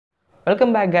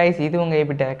Welcome back guys. இது உங்கள்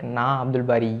A2TECH. நான் அப்துல்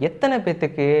பாரி. எத்தனை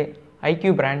பேர்த்துக்கு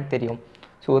ஐக்யூ பிராண்ட் தெரியும்?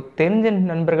 ஸோ தெரிஞ்ச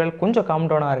நண்பர்கள் கொஞ்சம்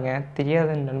காமெண்டோனாக இருங்க.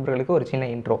 தெரியாத நண்பர்களுக்கு ஒரு சின்ன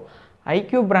இன்ட்ரோ.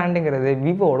 ஐக்யூ பிராண்டுங்கிறது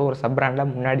விவோட ஒரு சப்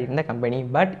பிராண்டாக முன்னாடி இருந்த கம்பெனி.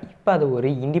 பட் இப்போ அது ஒரு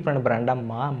இண்டிபெண்ட்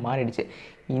பிராண்டாக மாறிடுச்சு.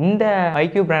 இந்த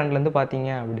ஐக்யூ பிராண்ட்லேருந்து பார்த்தீங்க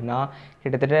அப்படின்னா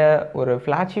கிட்டத்தட்ட ஒரு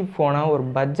ஃப்ளாக்ஷிப் ஃபோனாக ஒரு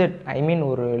பட்ஜெட்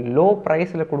ஒரு லோ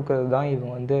ப்ரைஸில் கொடுக்கறது தான்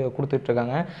இவங்க வந்து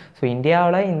கொடுத்துட்ருக்காங்க. ஸோ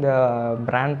இந்தியாவில் இந்த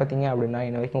பிராண்ட் பார்த்திங்க அப்படின்னா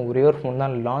இன்ன வரைக்கும் ஒரே ஒரு ஃபோன்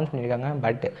தான் லான்ச் பண்ணியிருக்காங்க.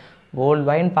 பட் வேர்ல்டு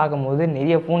வைடுன்னு பார்க்கும்போது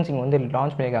நிறைய ஃபோன்ஸ் இங்கே வந்து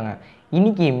லான்ச் பண்ணியிருக்காங்க.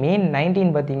 இன்றைக்கி May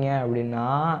 19 பார்த்திங்க அப்படின்னா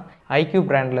ஐக்யூ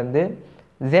பிராண்ட்லேருந்து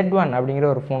Z1 அப்படிங்கிற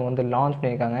ஒரு ஃபோன் வந்து லான்ச்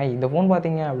பண்ணியிருக்காங்க. இந்த ஃபோன்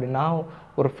பார்த்திங்க அப்படின்னா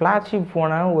ஒரு ஃப்ளாக்ஷிப்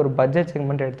ஃபோனை ஒரு பட்ஜெட்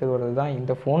செக்மெண்ட் எடுத்துக்கிறது தான்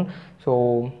இந்த ஃபோன். ஸோ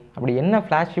அப்படி என்ன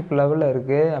ஃப்ளாக்ஷிப் லெவலில்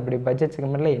இருக்குது, அப்படி பட்ஜெட்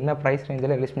செக்மெண்ட்டில் என்ன ப்ரைஸ்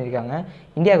ரேஞ்சில் ரிலீஸ் பண்ணியிருக்காங்க,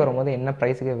 இந்தியாவுக்கு வரும்போது என்ன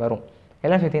ப்ரைஸுக்கு வரும்,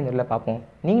 எல்லாம் சுற்றியும் இந்த இதில் பார்ப்போம்.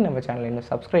 நீங்கள் நம்ம சேனலில் இன்னும்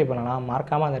சப்ஸ்கிரைப் பண்ணலாம்,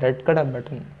 மறக்காமல் அந்த ரெட் கலர்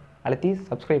பட்டன் அழுத்தி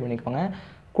சப்ஸ்கிரைப் பண்ணிக்கோங்க.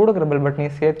 கொடுக்குற பெல்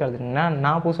பட்டனையும் சேர்த்து அழுத்திங்கன்னா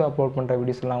நான் புதுசாக அப்லோட் பண்ணுற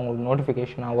வீடியோஸ்லாம் உங்களுக்கு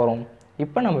நோட்டிஃபிகேஷனாக வரும்.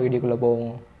 இப்போ நம்ம வீடியோக்குள்ளே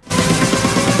போவோம்.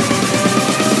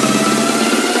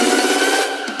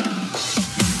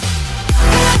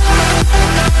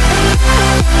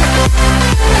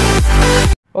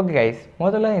 ஓகே கைஸ்,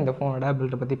 முதல்ல இந்த ஃபோனோட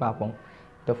பில்டை பற்றி பார்ப்போம்.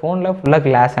 இந்த ஃபோனில் ஃபுல்லாக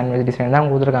கிளாஸ் அண்ட் டிசைன் தான்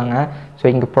கொடுத்துருக்காங்க. ஸோ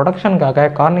இங்கே ப்ரொடக்ஷனுக்காக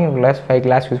கார்னிங் கிளாஸ் 5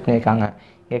 கிளாஸ் யூஸ் பண்ணியிருக்காங்க.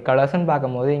 இங்கே கலர்ஸ்ன்னு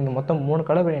பார்க்கும்போது இங்கே மொத்தம் 3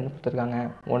 கலர் வேரியன்ட் கொடுத்துருக்காங்க.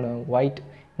 ஒன்று ஒயிட்,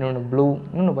 இன்னொன்று ப்ளூ,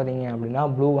 இன்னொன்று பார்த்தீங்க அப்படின்னா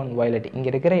ப்ளூ அண்ட் வயலட்.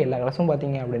 இங்கே இருக்கிற எல்லா கலர்ஸும்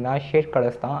பார்த்தீங்க அப்படின்னா ஷேட்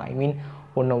கலர்ஸ் தான்.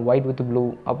 ஒன்று ஒயிட் வித் ப்ளூ,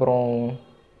 அப்புறம்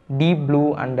deep blue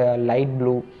and light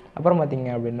blue, அப்புறம் பார்த்தீங்க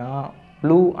அப்படின்னா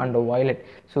ப்ளூ அண்ட் வயலட்.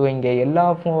 ஸோ இங்கே எல்லா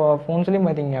ஃபோன்ஸ்லேயும்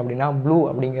பார்த்தீங்க அப்படின்னா ப்ளூ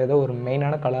அப்படிங்கிறத ஒரு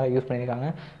மெயினான கலராக யூஸ் பண்ணியிருக்காங்க.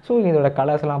 ஸோ இதோட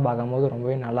கலர்ஸ்லாம் பார்க்கும்போது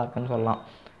ரொம்பவே நல்லா இருக்குன்னு சொல்லலாம்.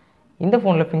 இந்த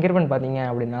ஃபோனில் ஃபிங்கர் பிரிண்ட் பார்த்தீங்க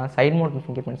அப்படின்னா side mount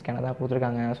finger print scanner தான்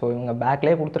கொடுத்துருக்காங்க. ஸோ இவங்க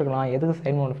பேக்லேயே கொடுத்துருக்கலாம், எதுக்கு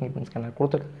side mount finger print scanner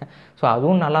கொடுத்துருக்காங்க. ஸோ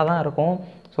அதுவும் நல்லா தான் இருக்கும்.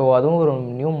 ஸோ அதுவும் ஒரு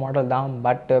நியூ மாடல் தான்,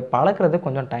 பட் பழக்கிறது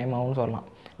கொஞ்சம் டைம் ஆகும்னு சொல்லலாம்.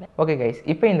 ஓகே கைஸ்,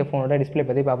 இப்போ இந்த ஃபோனோட டிஸ்பிளே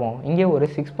பற்றி பார்ப்போம். இங்கே ஒரு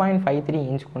 6.53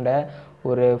 இன்ச் கொண்ட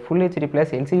ஒரு full HD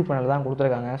plus LCD panel தான்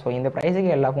கொடுத்துருக்காங்க. ஸோ இந்த ப்ரைஸுக்கு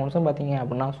எல்லா ஃபோன்ஸும் பார்த்தீங்க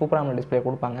அப்படின்னா சூப்பரான டிஸ்பிளே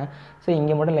கொடுப்பாங்க. ஸோ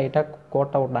இங்கே மட்டும் லைட்டாக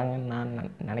கோட்டை விட்டாங்கன்னு நான்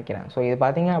நினைக்கிறேன். ஸோ இது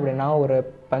பார்த்தீங்க அப்படின்னா ஒரு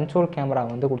பஞ்ச்-ஹோல் கேமரா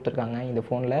வந்து கொடுத்துருக்காங்க இந்த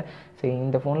ஃபோனில். ஸோ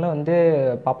இந்த ஃபோனில் வந்து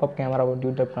பாப்அப் கேமரா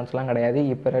டியூட்டர் ப்ரான்ஸ்லாம் கிடையாது.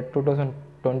 இப்போ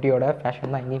 2020ஓட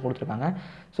ஃபேஷன் தான் இங்கேயும் கொடுத்துருக்காங்க.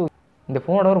 ஸோ இந்த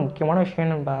ஃபோனோட ஒரு முக்கியமான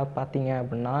விஷயம்னு பார்த்தீங்க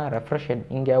அப்படின்னா ரெஃப்ரெஷ் ரேட்.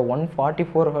 இங்கே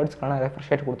 144 ஹெர்ட்ஸ்க்கான ரெஃப்ரெஷ்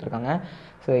ரேட் கொடுத்துருக்காங்க.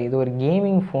 ஸோ இது ஒரு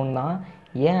கேமிங் ஃபோன் தான்.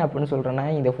 ஏன் அப்படின்னு சொல்கிறேன்னா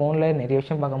இந்த ஃபோனில் நிறைய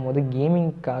விஷயம் பார்க்கும்போது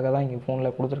கேமிங்காக தான் இங்கே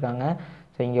ஃபோனில் கொடுத்துருக்காங்க.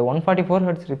 ஸோ இங்கே 144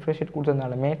 hertz refresh rate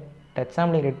கொடுத்துருந்தாலுமே touch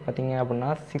sampling rate பார்த்திங்க அப்படின்னா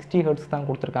 60 ஹெர்ட்ஸ் தான்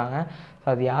கொடுத்துருக்காங்க. ஸோ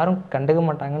அது யாரும் கண்டுக்க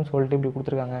மாட்டாங்கன்னு சொல்லிட்டு இப்படி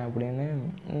கொடுத்துருக்காங்க அப்படின்னு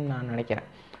நான் நினைக்கிறேன்.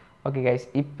 ஓகே கைஸ்,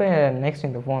 இப்போ நெக்ஸ்ட்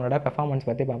இந்த ஃபோனோட பெர்ஃபார்மன்ஸ்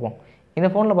பற்றி பார்ப்போம். இந்த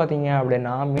ஃபோனில் பார்த்தீங்க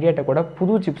அப்படின்னா மீடியாடெக்கோட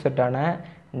புது சிப்செட்டான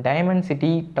Dimensity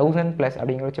 1000+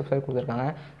 அப்படிங்கிற ஒரு சிப்செட் கொடுத்துருக்காங்க.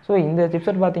 ஸோ இந்த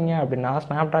சிப்செட் பார்த்தீங்க அப்படின்னா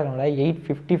ஸ்னாப்ட்ராகனோட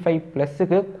 855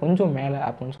 ப்ளஸுக்கு கொஞ்சம் மேலே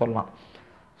அப்படின்னு சொல்லலாம்.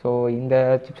 ஸோ இந்த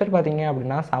சிப்செட் பார்த்தீங்க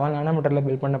அப்படின்னா 7 நானோமீட்டரில்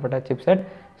பில்ட் பண்ணப்பட்ட சிப்செட்.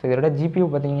 ஸோ இதோட GPU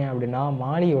பார்த்தீங்க அப்படின்னா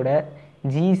மாலியோட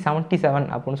G77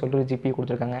 அப்படின்னு சொல்லிட்டு ஒரு GPU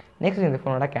கொடுத்துருக்காங்க. நெக்ஸ்ட் இந்த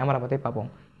ஃபோனோட கேமரா பற்றி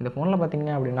பார்ப்போம். இந்த ஃபோனில் பார்த்தீங்க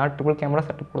அப்படின்னா ட்ரிபிள் கேமரா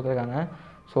செட்டப் கொடுத்துருக்காங்க.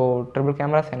 ஸோ ட்ரிபிள்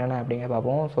கேமராஸ் என்னென்ன அப்படிங்கிறத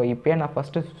பார்ப்போம். ஸோ இப்போயே நான்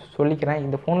ஃபஸ்ட்டு சொல்லிக்கிறேன்,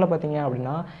 இந்த ஃபோனில் பார்த்தீங்க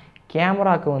அப்படின்னா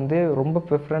கேமராவுக்கு வந்து ரொம்ப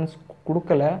ப்ரிஃபரன்ஸ்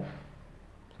கொடுக்கல.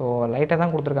 ஸோ லைட்டாக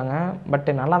தான் கொடுத்துருக்காங்க, பட்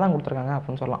நல்லா தான் கொடுத்துருக்காங்க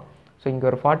அப்படின்னு சொல்லலாம். ஸோ இங்கே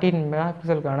ஒரு 14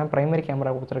 மெகாபிக்சலுக்கான ப்ரைமரி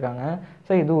கேமரா கொடுத்துருக்காங்க.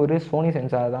 ஸோ இது ஒரு சோனி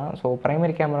சென்சார் தான். ஸோ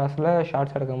ப்ரைமரி கேமராஸில்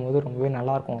ஷார்ட்ஸ் எடுக்கும்போது ரொம்பவே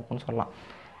நல்லாயிருக்கும் அப்படின்னு சொல்லலாம்.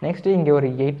 நெக்ஸ்ட்டு இங்கே ஒரு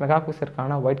 8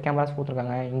 மெகாபிக்சலுக்கான ஒயிட் கேமராஸ்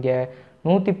கொடுத்துருக்காங்க. இங்கே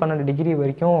 112 டிகிரி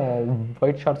வரைக்கும்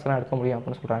ஒயிட் ஷார்ட்ஸ்லாம் எடுக்க முடியும்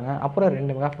அப்படின்னு சொல்கிறாங்க. அப்புறம்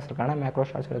 2 மெகாபிக்சலுக்கான மேக்ரோ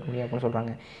ஷார்ட்ஸ் எடுக்க முடியும் அப்படின்னு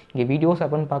சொல்கிறாங்க. இங்கே வீடியோஸ்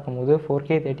அப்படின்னு பார்க்கும்போது 4K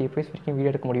 30 fps வரைக்கும்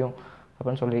வீடியோ எடுக்க முடியும்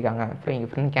அப்படின்னு சொல்லியிருக்காங்க. இப்போ இங்கே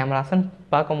ஃப்ரண்ட் கேமராஸ்ன்னு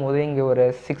பார்க்கும்போது இங்கே ஒரு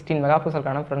 16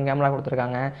 மெகாபிக்சலுக்கான ஃப்ரண்ட் கேமரா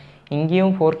கொடுத்துருக்காங்க.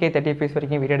 இங்கேயும் 4K 30 fps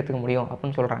வரைக்கும் வீடியோ எடுத்துக்க முடியும்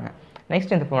அப்படின்னு சொல்கிறாங்க.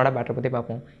 நெக்ஸ்ட் இந்த ஃபோனோட பேட்டரி பற்றி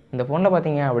பார்ப்போம். இந்த ஃபோனில்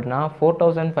பார்த்தீங்க அப்படின்னா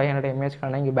 4500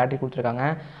 mAhக்கான இங்கே பேட்டரி கொடுத்துருக்காங்க.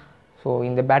 ஸோ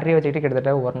இந்த பேட்டரியை வச்சுக்கிட்டு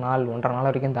கிட்டத்தட்ட ஒரு நாள் 1.5 நாள்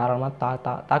வரைக்கும் தாராளமாக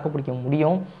தாக்கு பிடிக்க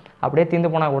முடியும். அப்படியே தீர்ந்து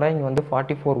போனால் கூட இங்கே வந்து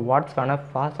 44 வாட்ஸ்க்கான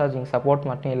ஃபாஸ்ட் சார்ஜிங் சப்போர்ட்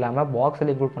மட்டும் இல்லாமல்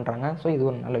பாக்ஸில் இன்க்ளூட் பண்ணுறாங்க. ஸோ இது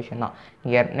ஒரு நல்ல விஷயம் தான்.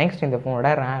 இங்கே நெக்ஸ்ட் இந்த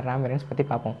ஃபோனோட ரேம் வேரியன்ஸ் பற்றி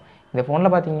பார்ப்போம். இந்த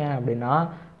ஃபோனில் பார்த்தீங்க அப்படின்னா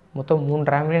மொத்தம் 3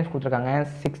 ரேம் வேரியன்ஸ் கொடுத்துருக்காங்க.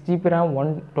 6GB RAM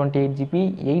 128GB,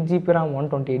 8GB RAM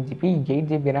 128GB,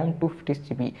 8GB RAM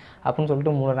 256GB அப்படின்னு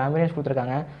சொல்லிட்டு 3 ரேம் வேரியன்ஸ்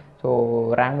கொடுத்துருக்காங்க. ஸோ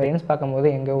ரேம் வேரியன்ஸ் பார்க்கும்போது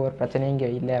எங்கே ஒரு பிரச்சனையும் இங்கே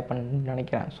இல்லை அப்படின்னு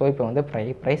நினைக்கிறேன். ஸோ இப்போ வந்து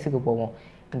ப்ரைஸுக்கு போவோம்.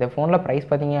 இந்த ஃபோனில் ப்ரைஸ்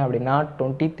பார்த்தீங்க அப்படின்னா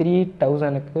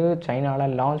 23,000க்கு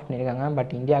சைனாவில் லான்ச் பண்ணியிருக்காங்க.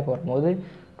 பட் இந்தியாவுக்கு வரும்போது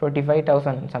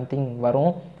 25,000 சம்திங்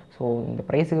வரும். ஸோ இந்த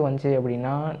ப்ரைஸுக்கு வந்துச்சு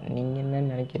அப்படின்னா நீங்கள் என்ன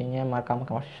நினைக்கிறீங்க, மறக்காமல்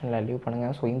கமெண்ட் செக்ஷனில் லீவ்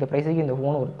பண்ணுங்கள். ஸோ இந்த ப்ரைஸுக்கு இந்த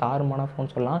ஃபோன் ஒரு தாறுமான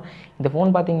ஃபோன் சொல்லலாம். இந்த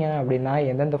ஃபோன் பார்த்தீங்க அப்படின்னா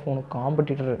எந்தெந்த ஃபோனுக்கு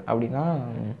காம்படிட்டர் அப்படின்னா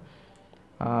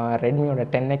ரெட்மியோட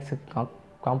 10X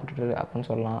காம்படிட்டர் அப்படின்னு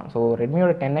சொல்லலாம். ஸோ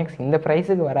ரெட்மியோட 10X இந்த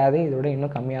ப்ரைஸுக்கு வராது, இதோட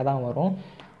இன்னும் கம்மியாக தான் வரும்.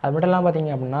 அது மட்டும் இல்லாமல்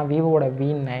பார்த்தீங்க அப்படின்னா விவோட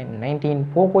V19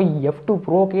 போக்கோ F2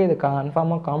 ப்ரோக்கே இது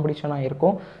கன்ஃபார்மாக காம்படிஷனாக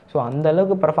இருக்கும். ஸோ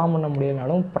அந்தளவுக்கு பெர்ஃபார்ம் பண்ண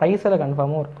முடியலனாலும் ப்ரைஸில்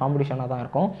கன்ஃபார்மாக ஒரு காம்படிஷனாக தான்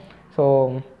இருக்கும். ஸோ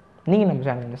நீங்கள் நம்ம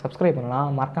சேனல் சப்ஸ்கிரைப் பண்ணலாம்,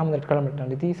 மறக்காமல் ரெட் கலர் பட்டன்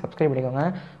அழுத்தி சப்ஸ்கிரைப் பண்ணிக்கோங்க.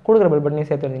 கொடுக்குற பெல் பட்டனையும்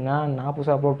சேர்த்து வந்தீங்கன்னா நான்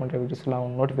புதுசாக அப்லோட் பண்ணுற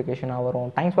வீடியோஸ்லாம் நோட்டிஃபிகேஷனாக வரும்.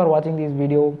 தேங்க்ஸ் ஃபார் வாட்சிங் திஸ்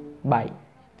வீடியோ. பாய்.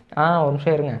 ஒரு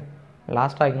நிமிஷம் இருங்க,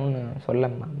 லாஸ்ட்டாக இன்னொன்று சொல்ல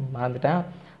மறந்துட்டேன்.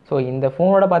 ஸோ இந்த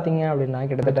ஃபோனோட பார்த்தீங்க அப்படின்னா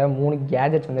கிட்டத்தட்ட 3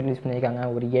 கேஜெட்ஸ் வந்து ரிலீஸ் பண்ணியிருக்காங்க.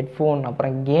 ஒரு ஹெட்ஃபோன்,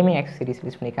 அப்புறம் கேமிங் ஆக்சசரிஸ்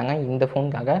ரிலீஸ் பண்ணியிருக்காங்க இந்த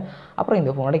ஃபோனுக்காக. அப்புறம்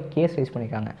இந்த ஃபோனோட கேஸ் ரிலீஸ்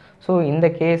பண்ணியிருக்காங்க. ஸோ இந்த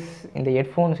கேஸ், இந்த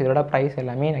ஹெட்ஃபோன்ஸ், இதோட ப்ரைஸ்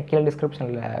எல்லாமே நான் கீழே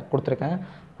டிஸ்கிரிப்ஷனில் கொடுத்துருக்கேன்,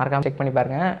 மறக்காமல் செக் பண்ணி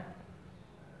பாருங்கள்.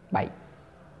 பாய்.